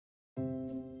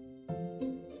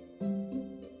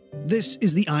This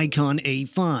is the Icon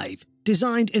A5,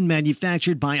 designed and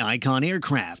manufactured by Icon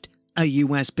Aircraft, a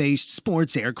US-based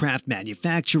sports aircraft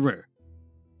manufacturer.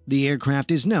 The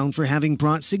aircraft is known for having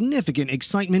brought significant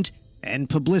excitement and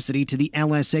publicity to the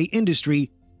LSA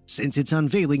industry since its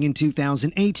unveiling in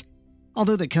 2008,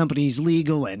 although the company's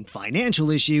legal and financial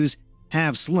issues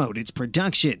have slowed its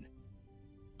production.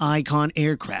 Icon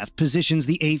Aircraft positions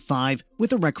the A5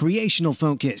 with a recreational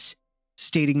focus,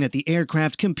 stating that the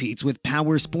aircraft competes with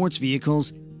power sports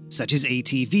vehicles such as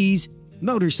ATVs,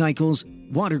 motorcycles,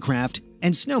 watercraft,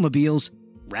 and snowmobiles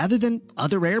rather than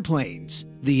other airplanes.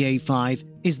 The A5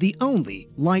 is the only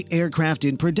light aircraft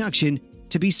in production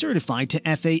to be certified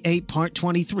to FAA Part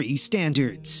 23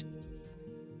 standards.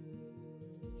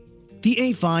 The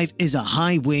A5 is a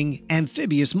high-wing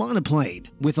amphibious monoplane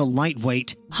with a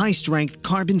lightweight, high-strength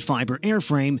carbon fiber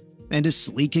airframe and a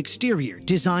sleek exterior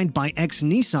designed by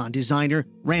ex-Nissan designer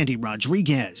Randy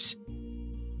Rodriguez.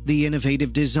 The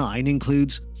innovative design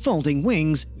includes folding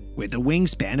wings with a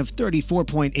wingspan of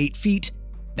 34.8 feet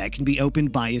that can be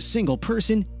opened by a single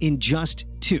person in just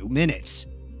 2 minutes.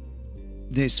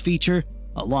 This feature,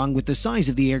 along with the size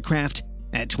of the aircraft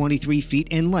at 23 feet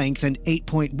in length and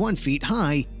 8.1 feet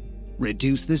high,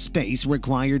 reduce the space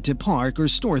required to park or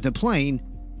store the plane,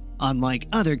 unlike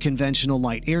other conventional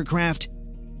light aircraft,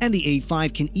 and the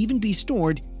A5 can even be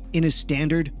stored in a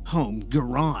standard home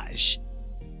garage.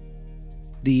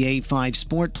 The A5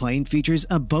 sport plane features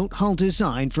a boat hull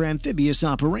design for amphibious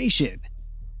operation.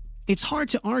 It's hard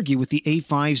to argue with the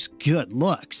A5's good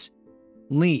looks.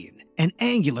 Lean and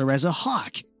angular as a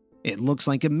hawk, it looks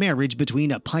like a marriage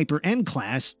between a Piper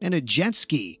M-Class and a jet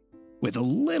ski, with a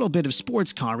little bit of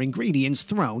sports car ingredients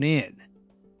thrown in.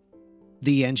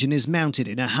 The engine is mounted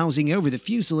in a housing over the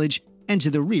fuselage and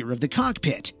to the rear of the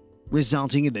cockpit,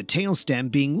 resulting in the tail stem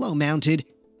being low-mounted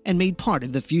and made part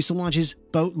of the fuselage's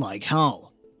boat-like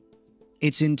hull.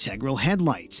 Its integral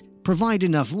headlights provide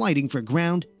enough lighting for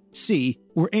ground, sea,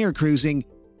 or air cruising,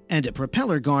 and a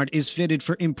propeller guard is fitted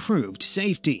for improved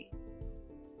safety.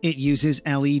 It uses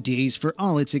LEDs for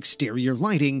all its exterior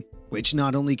lighting, which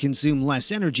not only consume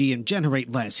less energy and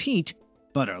generate less heat,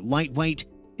 but are lightweight,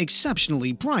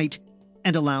 exceptionally bright,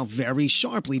 and allow very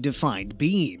sharply defined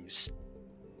beams.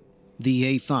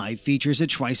 The A5 features a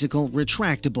tricycle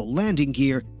retractable landing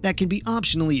gear that can be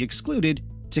optionally excluded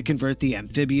to convert the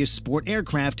amphibious sport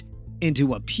aircraft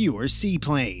into a pure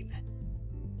seaplane.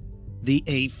 The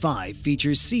A5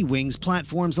 features sea wings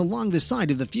platforms along the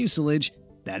side of the fuselage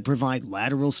that provide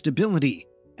lateral stability,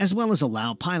 as well as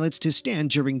allow pilots to stand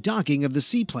during docking of the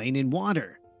seaplane in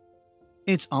water.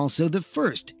 It's also the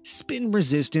first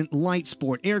spin-resistant light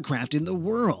sport aircraft in the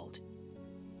world.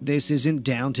 This isn't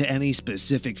down to any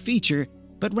specific feature,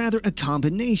 but rather a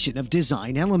combination of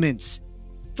design elements.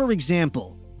 For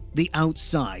example, the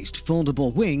outsized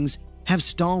foldable wings have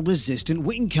stall-resistant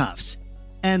wing cuffs,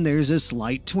 and there's a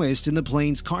slight twist in the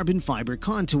plane's carbon fiber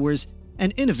contours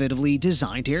and innovatively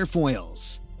designed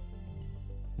airfoils.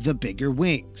 The bigger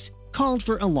wings called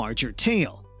for a larger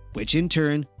tail, which in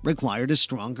turn required a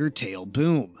stronger tail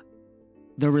boom.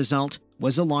 The result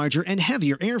was a larger and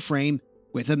heavier airframe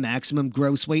with a maximum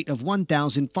gross weight of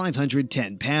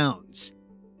 1,510 pounds.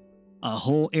 A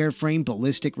whole airframe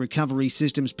ballistic recovery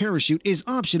systems parachute is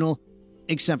optional,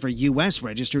 except for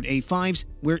US-registered A5s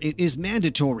where it is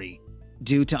mandatory,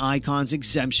 due to Icon's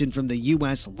exemption from the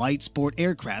US light sport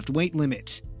aircraft weight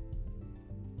limit.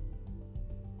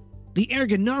 The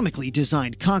ergonomically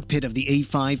designed cockpit of the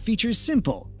A5 features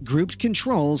simple, grouped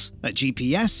controls, a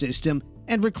GPS system,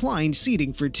 and reclined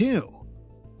seating for two.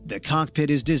 The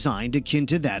cockpit is designed akin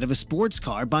to that of a sports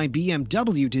car by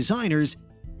BMW designers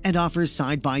and offers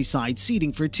side-by-side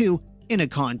seating for two in a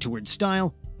contoured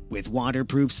style, with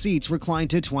waterproof seats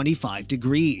reclined to 25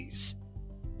 degrees.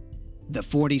 The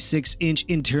 46-inch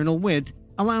internal width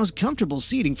allows comfortable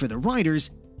seating for the riders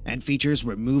and features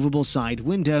removable side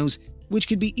windows, which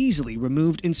can be easily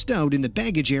removed and stowed in the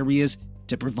baggage areas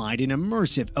to provide an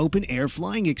immersive open-air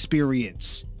flying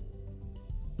experience.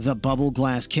 The bubble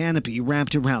glass canopy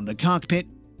wrapped around the cockpit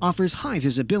offers high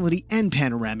visibility and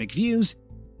panoramic views,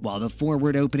 while the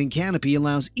forward opening canopy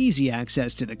allows easy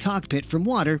access to the cockpit from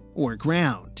water or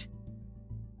ground.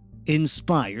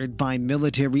 Inspired by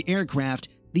military aircraft,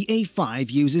 the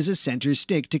A5 uses a center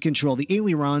stick to control the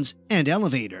ailerons and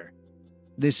elevator.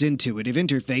 This intuitive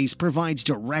interface provides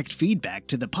direct feedback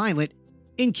to the pilot,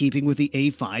 in keeping with the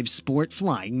A5's sport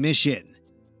flying mission.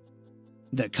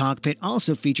 The cockpit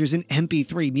also features an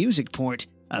MP3 music port,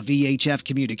 a VHF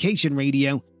communication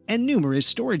radio, and numerous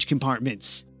storage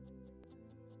compartments.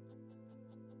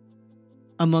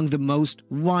 Among the most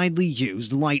widely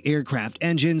used light aircraft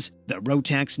engines, the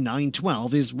Rotax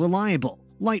 912 is reliable,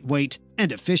 lightweight,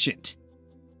 and efficient.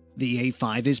 The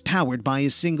A5 is powered by a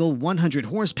single 100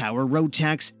 horsepower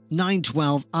Rotax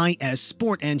 912 IS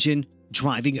sport engine,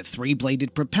 driving a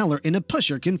 3-bladed propeller in a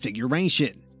pusher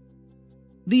configuration.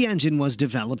 The engine was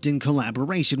developed in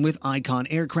collaboration with Icon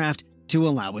Aircraft to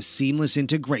allow a seamless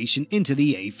integration into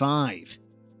the A5.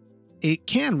 It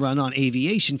can run on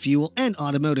aviation fuel and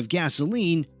automotive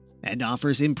gasoline and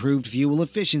offers improved fuel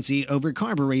efficiency over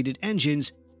carbureted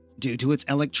engines due to its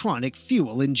electronic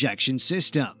fuel injection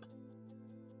system.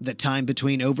 The time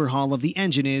between overhaul of the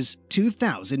engine is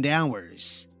 2,000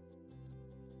 hours.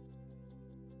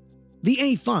 The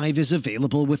A5 is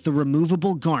available with the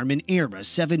removable Garmin Era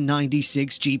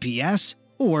 796 GPS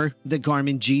or the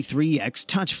Garmin G3X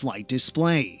Touch Flight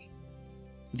display.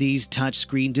 These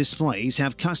touchscreen displays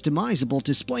have customizable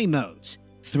display modes,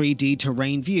 3D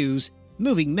terrain views,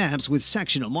 moving maps with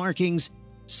sectional markings,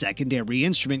 secondary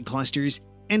instrument clusters,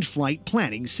 and flight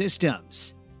planning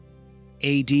systems.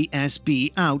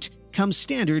 ADS-B Out comes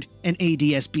standard and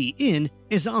ADS-B In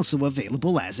is also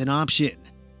available as an option.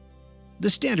 The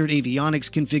standard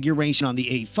avionics configuration on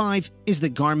the A5 is the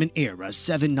Garmin Era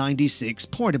 796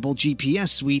 Portable GPS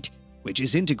Suite, which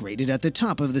is integrated at the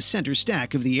top of the center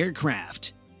stack of the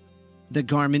aircraft. The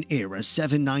Garmin Era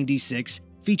 796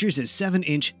 features a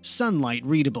 7-inch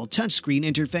sunlight-readable touchscreen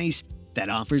interface that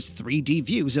offers 3D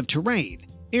views of terrain,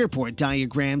 airport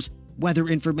diagrams, weather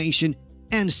information,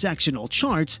 and sectional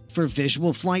charts for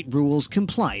visual flight rules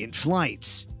compliant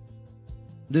flights.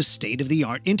 The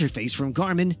state-of-the-art interface from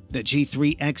Garmin, the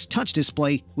G3X touch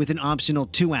display with an optional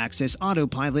 2-axis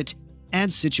autopilot,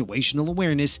 adds situational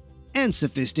awareness and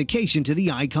sophistication to the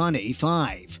Icon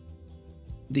A5.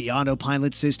 The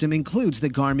autopilot system includes the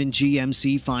Garmin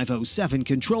GMC 507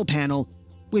 control panel,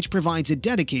 which provides a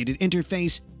dedicated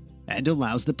interface and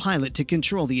allows the pilot to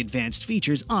control the advanced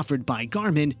features offered by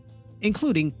Garmin,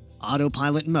 including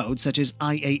autopilot modes such as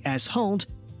IAS hold,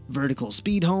 vertical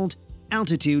speed hold,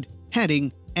 altitude,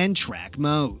 heading, and track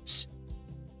modes.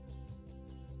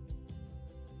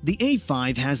 The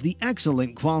A5 has the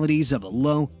excellent qualities of a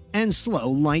low and slow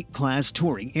light class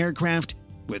touring aircraft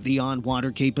with the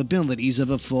on-water capabilities of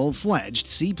a full-fledged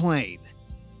seaplane.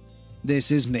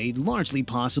 This is made largely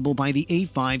possible by the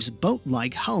A5's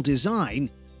boat-like hull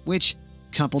design, which,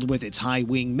 coupled with its high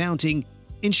wing mounting,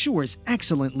 ensures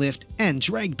excellent lift and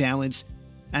drag balance,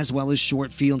 as well as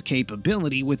short field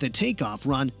capability with a takeoff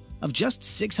run of just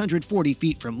 640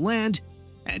 feet from land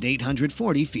and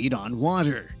 840 feet on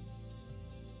water.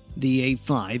 The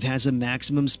A5 has a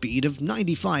maximum speed of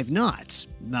 95 knots,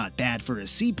 not bad for a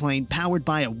seaplane powered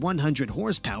by a 100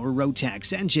 horsepower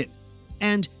Rotax engine,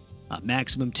 and a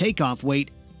maximum takeoff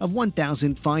weight of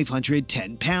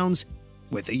 1,510 pounds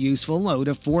with a useful load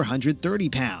of 430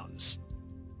 pounds.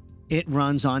 It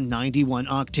runs on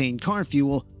 91-octane car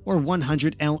fuel or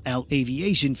 100 LL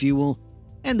aviation fuel,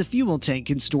 and the fuel tank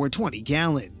can store 20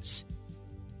 gallons.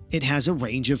 It has a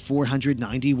range of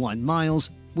 491 miles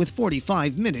with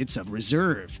 45 minutes of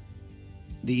reserve.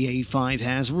 The A5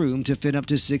 has room to fit up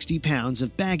to 60 pounds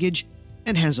of baggage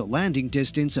and has a landing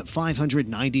distance of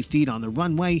 590 feet on the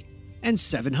runway and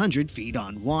 700 feet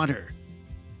on water.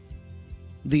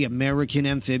 The American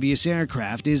amphibious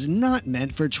aircraft is not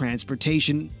meant for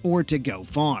transportation or to go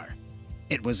far.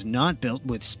 It was not built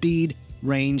with speed,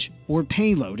 range, or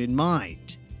payload in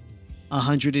mind.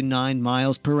 109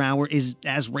 miles per hour is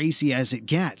as racy as it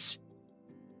gets.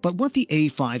 But what the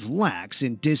A5 lacks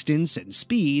in distance and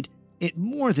speed, it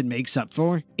more than makes up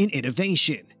for in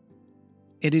innovation.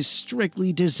 It is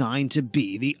strictly designed to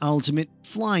be the ultimate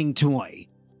flying toy,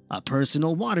 a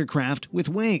personal watercraft with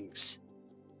wings.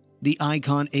 The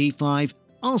Icon A5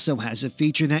 also has a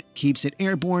feature that keeps it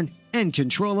airborne and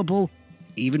controllable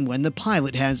even when the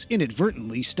pilot has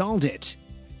inadvertently stalled it.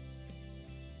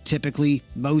 Typically,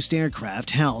 most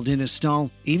aircraft held in a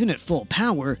stall, even at full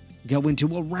power, go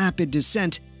into a rapid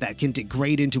descent that can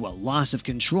degrade into a loss of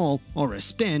control or a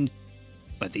spin,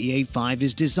 but the A5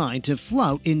 is designed to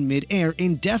float in mid-air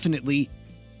indefinitely,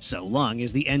 so long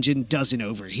as the engine doesn't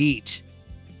overheat.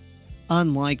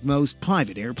 Unlike most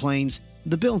private airplanes,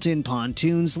 the built-in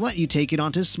pontoons let you take it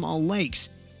onto small lakes,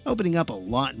 opening up a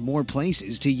lot more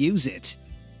places to use it.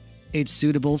 It's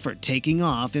suitable for taking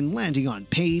off and landing on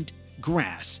paved,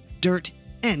 grass, dirt,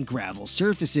 and gravel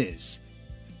surfaces.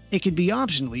 It can be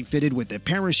optionally fitted with a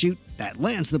parachute that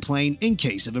lands the plane in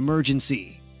case of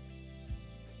emergency.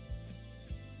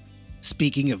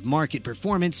 Speaking of market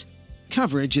performance,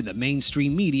 coverage in the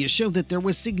mainstream media showed that there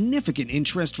was significant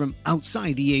interest from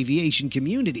outside the aviation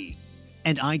community,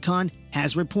 and Icon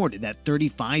has reported that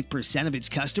 35% of its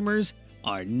customers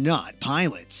are not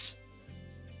pilots.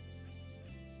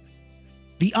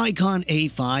 The Icon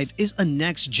A5 is a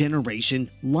next-generation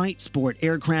light sport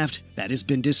aircraft that has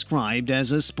been described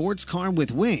as a sports car with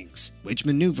wings, which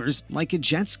maneuvers like a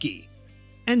jet ski.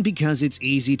 And because it's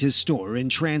easy to store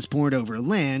and transport over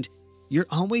land, you're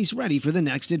always ready for the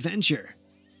next adventure.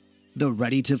 The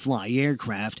ready-to-fly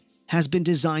aircraft has been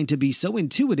designed to be so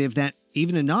intuitive that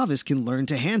even a novice can learn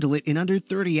to handle it in under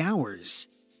 30 hours.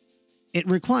 It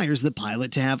requires the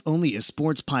pilot to have only a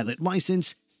sports pilot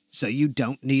license, so you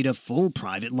don't need a full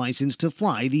private license to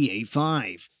fly the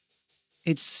A5.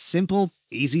 It's simple,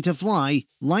 easy to fly,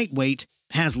 lightweight,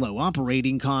 has low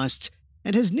operating costs,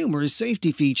 and has numerous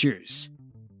safety features.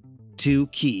 Two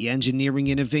key engineering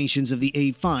innovations of the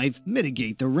A5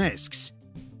 mitigate the risks.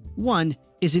 One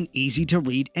is an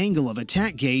easy-to-read angle of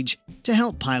attack gauge to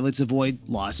help pilots avoid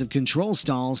loss of control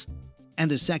stalls,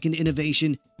 and the second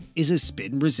innovation is a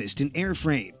spin-resistant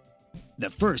airframe, the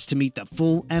first to meet the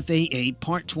full FAA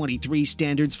Part 23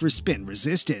 standards for spin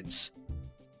resistance.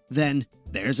 Then,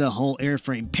 there's a whole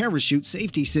airframe parachute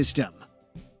safety system.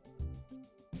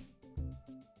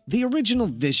 The original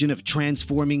vision of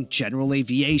transforming general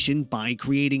aviation by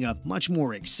creating a much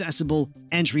more accessible,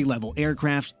 entry-level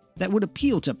aircraft that would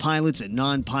appeal to pilots and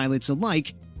non-pilots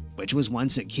alike, which was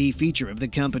once a key feature of the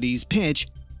company's pitch,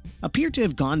 appeared to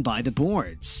have gone by the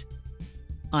boards.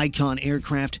 Icon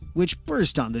aircraft, which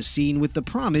burst on the scene with the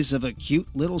promise of a cute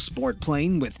little sport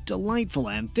plane with delightful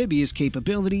amphibious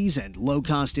capabilities and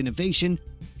low-cost innovation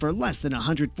for less than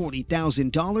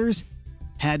 $140,000,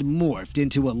 had morphed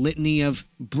into a litany of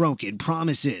broken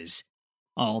promises,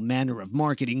 all manner of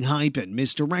marketing hype and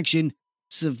misdirection,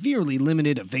 severely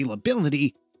limited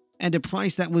availability, and a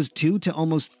price that was 2 to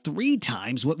almost 3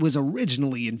 times what was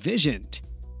originally envisioned.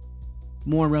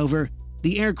 Moreover,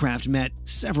 the aircraft met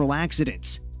several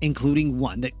accidents, including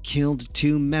one that killed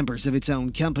 2 members of its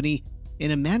own company in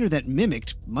a manner that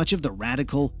mimicked much of the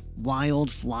radical,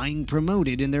 wild flying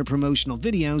promoted in their promotional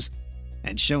videos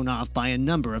and shown off by a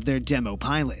number of their demo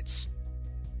pilots.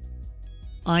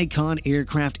 Icon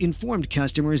Aircraft informed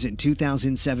customers in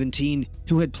 2017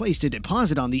 who had placed a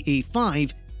deposit on the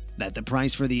A5 that the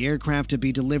price for the aircraft to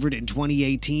be delivered in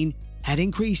 2018 had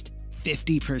increased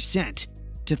 50%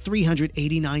 to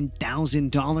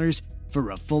 $389,000 for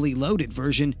a fully loaded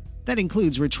version that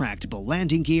includes retractable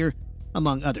landing gear,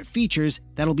 among other features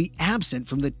that'll be absent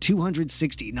from the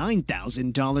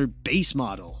 $269,000 base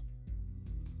model.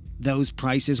 Those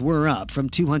prices were up from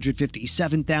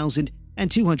 $257,000 and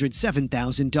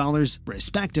 $207,000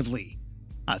 respectively,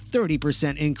 a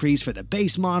 30% increase for the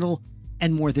base model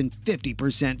and more than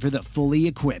 50% for the fully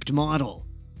equipped model.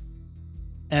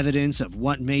 Evidence of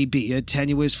what may be a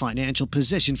tenuous financial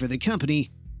position for the company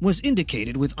was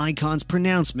indicated with Icon's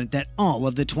pronouncement that all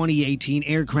of the 2018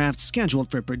 aircraft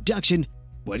scheduled for production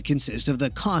would consist of the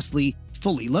costly,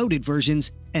 fully loaded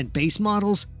versions, and base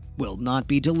models will not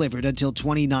be delivered until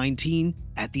 2019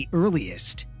 at the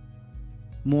earliest.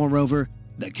 Moreover,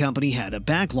 the company had a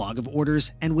backlog of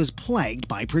orders and was plagued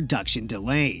by production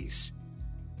delays.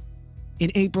 In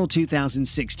April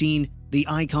 2016, the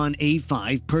Icon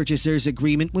A5 purchasers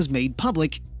agreement was made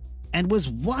public and was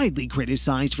widely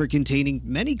criticized for containing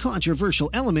many controversial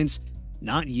elements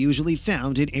not usually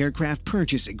found in aircraft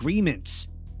purchase agreements.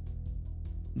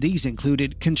 These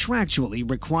included contractually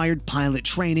required pilot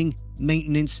training,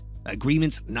 maintenance,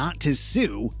 agreements not to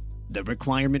sue, the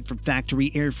requirement for factory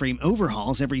airframe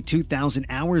overhauls every 2,000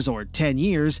 hours or 10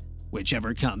 years,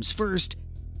 whichever comes first,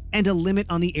 and a limit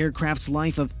on the aircraft's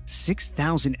life of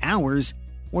 6,000 hours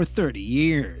or 30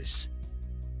 years.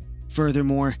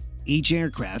 Furthermore, each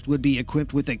aircraft would be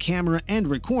equipped with a camera and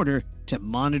recorder to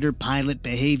monitor pilot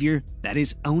behavior that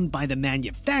is owned by the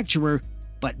manufacturer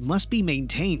but must be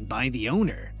maintained by the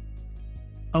owner.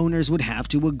 Owners would have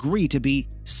to agree to be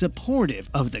supportive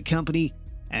of the company,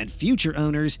 and future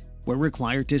owners were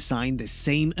required to sign the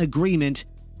same agreement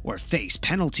or face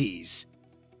penalties.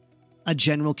 A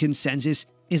general consensus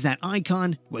is that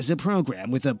Icon was a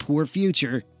program with a poor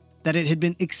future, that it had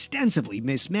been extensively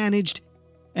mismanaged,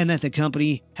 and that the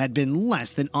company had been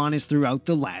less than honest throughout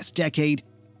the last decade,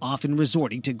 often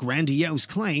resorting to grandiose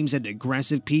claims and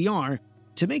aggressive PR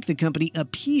to make the company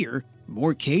appear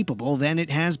more capable than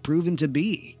it has proven to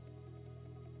be.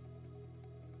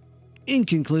 In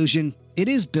conclusion, it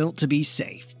is built to be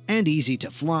safe and easy to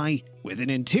fly, with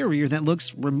an interior that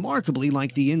looks remarkably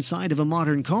like the inside of a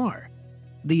modern car.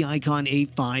 The Icon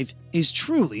A5 is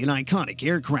truly an iconic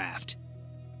aircraft.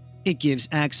 It gives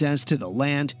access to the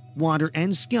land, water,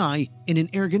 and sky in an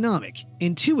ergonomic,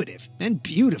 intuitive, and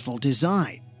beautiful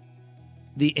design.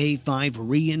 The A5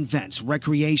 reinvents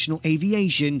recreational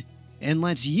aviation and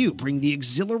lets you bring the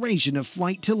exhilaration of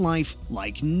flight to life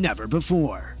like never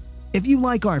before. If you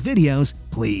like our videos,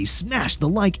 please smash the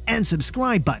like and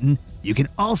subscribe button. You can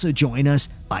also join us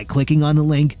by clicking on the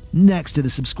link next to the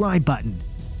subscribe button.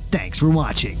 Thanks for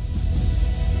watching.